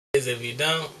If you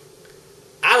don't,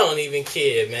 I don't even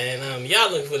care, man.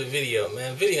 Y'all looking for the video,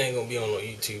 man. Video ain't gonna be on no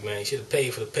YouTube, man. You should have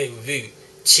paid for the pay-per-view,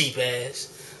 cheap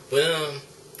ass. But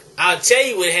I'll tell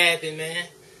you what happened, man.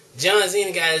 John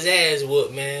Cena got his ass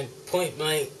whooped, man. Point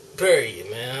blank,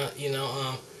 period, man.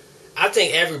 I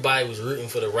think everybody was rooting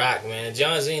for The Rock, man.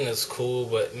 John Cena's cool,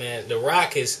 but man, The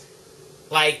Rock is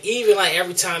even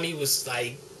every time he was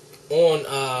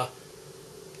on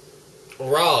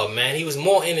Raw, man, he was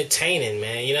more entertaining,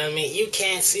 man. You know what I mean? You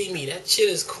Can't See Me. That shit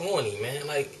is corny, man.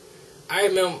 I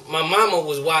remember my mama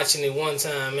was watching it one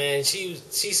time, man. She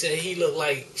said he looked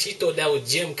like, she thought that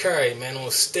was Jim Carrey, man, on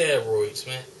steroids,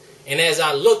 man. And as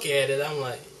I look at it, I'm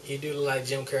like, he do look like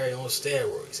Jim Carrey on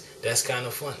steroids. That's kind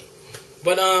of funny.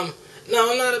 But no,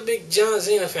 I'm not a big John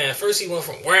Cena fan. First he went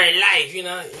from Wearing Life, you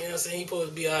know what I'm saying? He supposed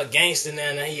to be a gangster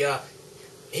now, and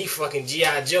he fucking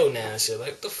G.I. Joe now and shit.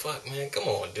 What the fuck, man? Come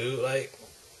on, dude.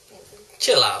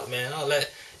 Chill out, man. All that,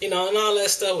 and all that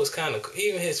stuff was kind of,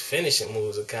 even his finishing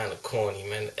moves are kind of corny,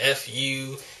 man. The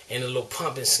F.U. and the little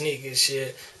pumping sneakers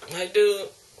shit. Dude,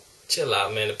 chill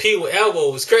out, man. The people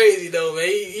elbow was crazy, though, man.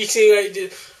 He seemed like he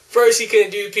did. First he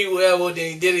couldn't do the people elbow,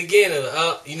 then he did it again. And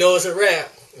it's a wrap.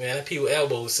 Man, that people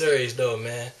elbow was serious, though,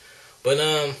 man. But,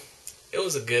 it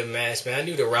was a good match, man. I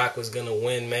knew The Rock was going to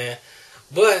win, man.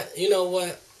 But, you know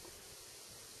what?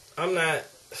 I'm not...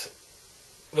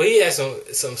 Well, he had some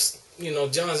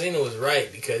John Cena was right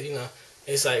because,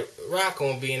 it's like Rock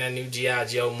gonna be in that new G.I.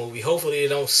 Joe movie. Hopefully it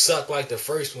don't suck like the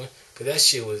first one because that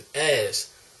shit was ass.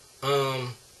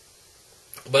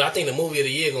 But I think the movie of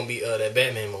the year gonna be that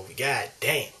Batman movie. God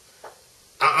damn.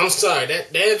 I'm sorry. That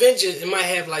Avengers, it might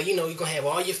have you're gonna have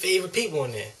all your favorite people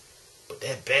in there. But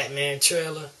that Batman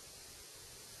trailer,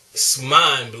 it's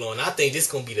mind-blowing. I think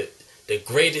this gonna be the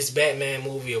greatest Batman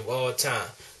movie of all time.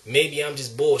 Maybe I'm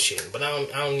just bullshitting, but I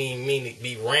don't even mean to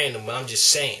be random, but I'm just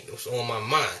saying it was on my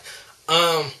mind.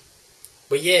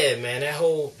 But yeah, man,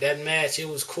 that match, it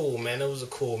was cool, man. It was a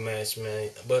cool match,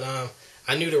 man. But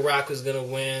I knew The Rock was gonna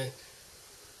win.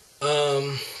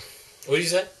 What did you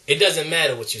say? It doesn't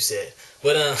matter what you said,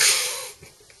 but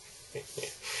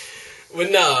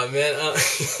but nah, man.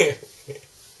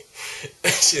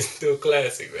 That's just still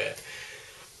classic, man.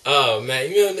 Oh, man,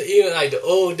 even the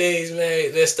old days,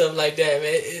 man, that stuff like that,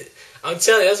 man. I'm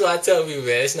telling you, that's what I tell people,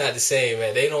 man. It's not the same,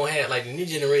 man. They don't have, the new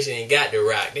generation ain't got The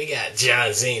Rock. They got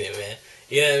John Cena, man.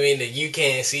 You know what I mean? The You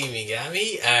Can't See Me guy. I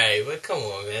mean, alright, but come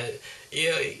on, man.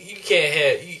 You can't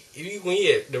have, when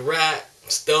you had The Rock,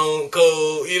 Stone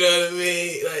Cold, you know what I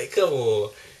mean? Come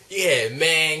on. You had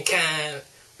Mankind.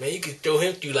 Man, you could throw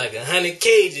him through 100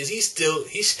 cages. He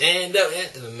stand up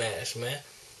after the match, man.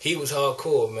 He was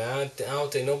hardcore, man. I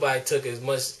don't think nobody took as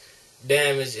much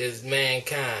damage as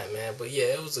Mankind, man. But yeah,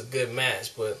 it was a good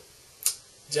match. But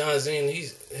John Cena,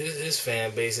 his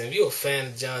fan base, and if you're a fan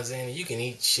of John Cena, you can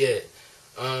eat shit.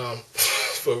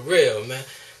 For real, man.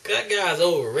 That guy's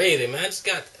overrated, man.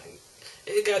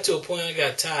 It got to a point I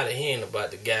got tired of hearing about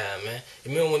the guy, man.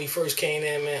 You remember when he first came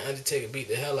in, man? Undertaker beat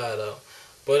the hell out of him.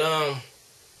 But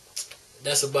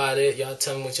that's about it. Y'all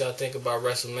tell me what y'all think about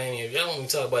WrestleMania. If y'all want me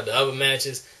to talk about the other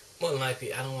matches, more than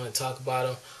likely I don't want to talk about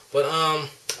them. But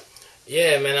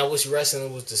yeah, man, I wish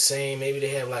wrestling was the same. Maybe they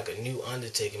have a new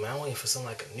Undertaker, man. I'm waiting for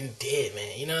something a new Dead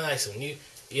Man. Some new,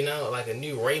 a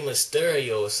new Rey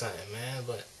Mysterio or something, man.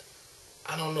 But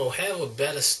I don't know. Have a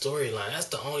better storyline. That's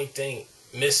the only thing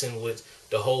missing with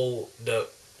the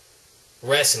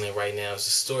wrestling right now is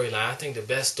the storyline. I think the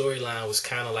best storyline was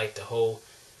kind of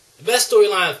the best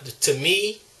storyline to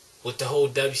me with the whole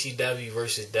WCW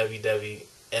versus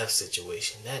WWF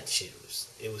situation. That shit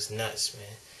was nuts,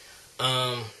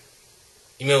 man.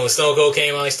 You remember when Stone Cold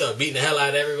came out, he started beating the hell out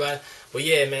of everybody? But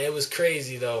yeah, man, it was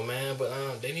crazy though, man.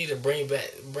 But they need to bring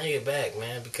it back,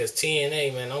 man, because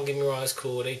TNA, man, don't get me wrong, it's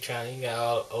cool. You got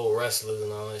all old wrestlers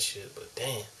and all that shit, but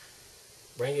damn,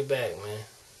 bring it back, man.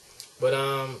 But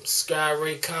subscribe,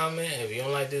 rate, comment if you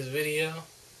don't like this video.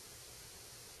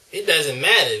 It doesn't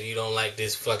matter if you don't like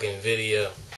this fucking video.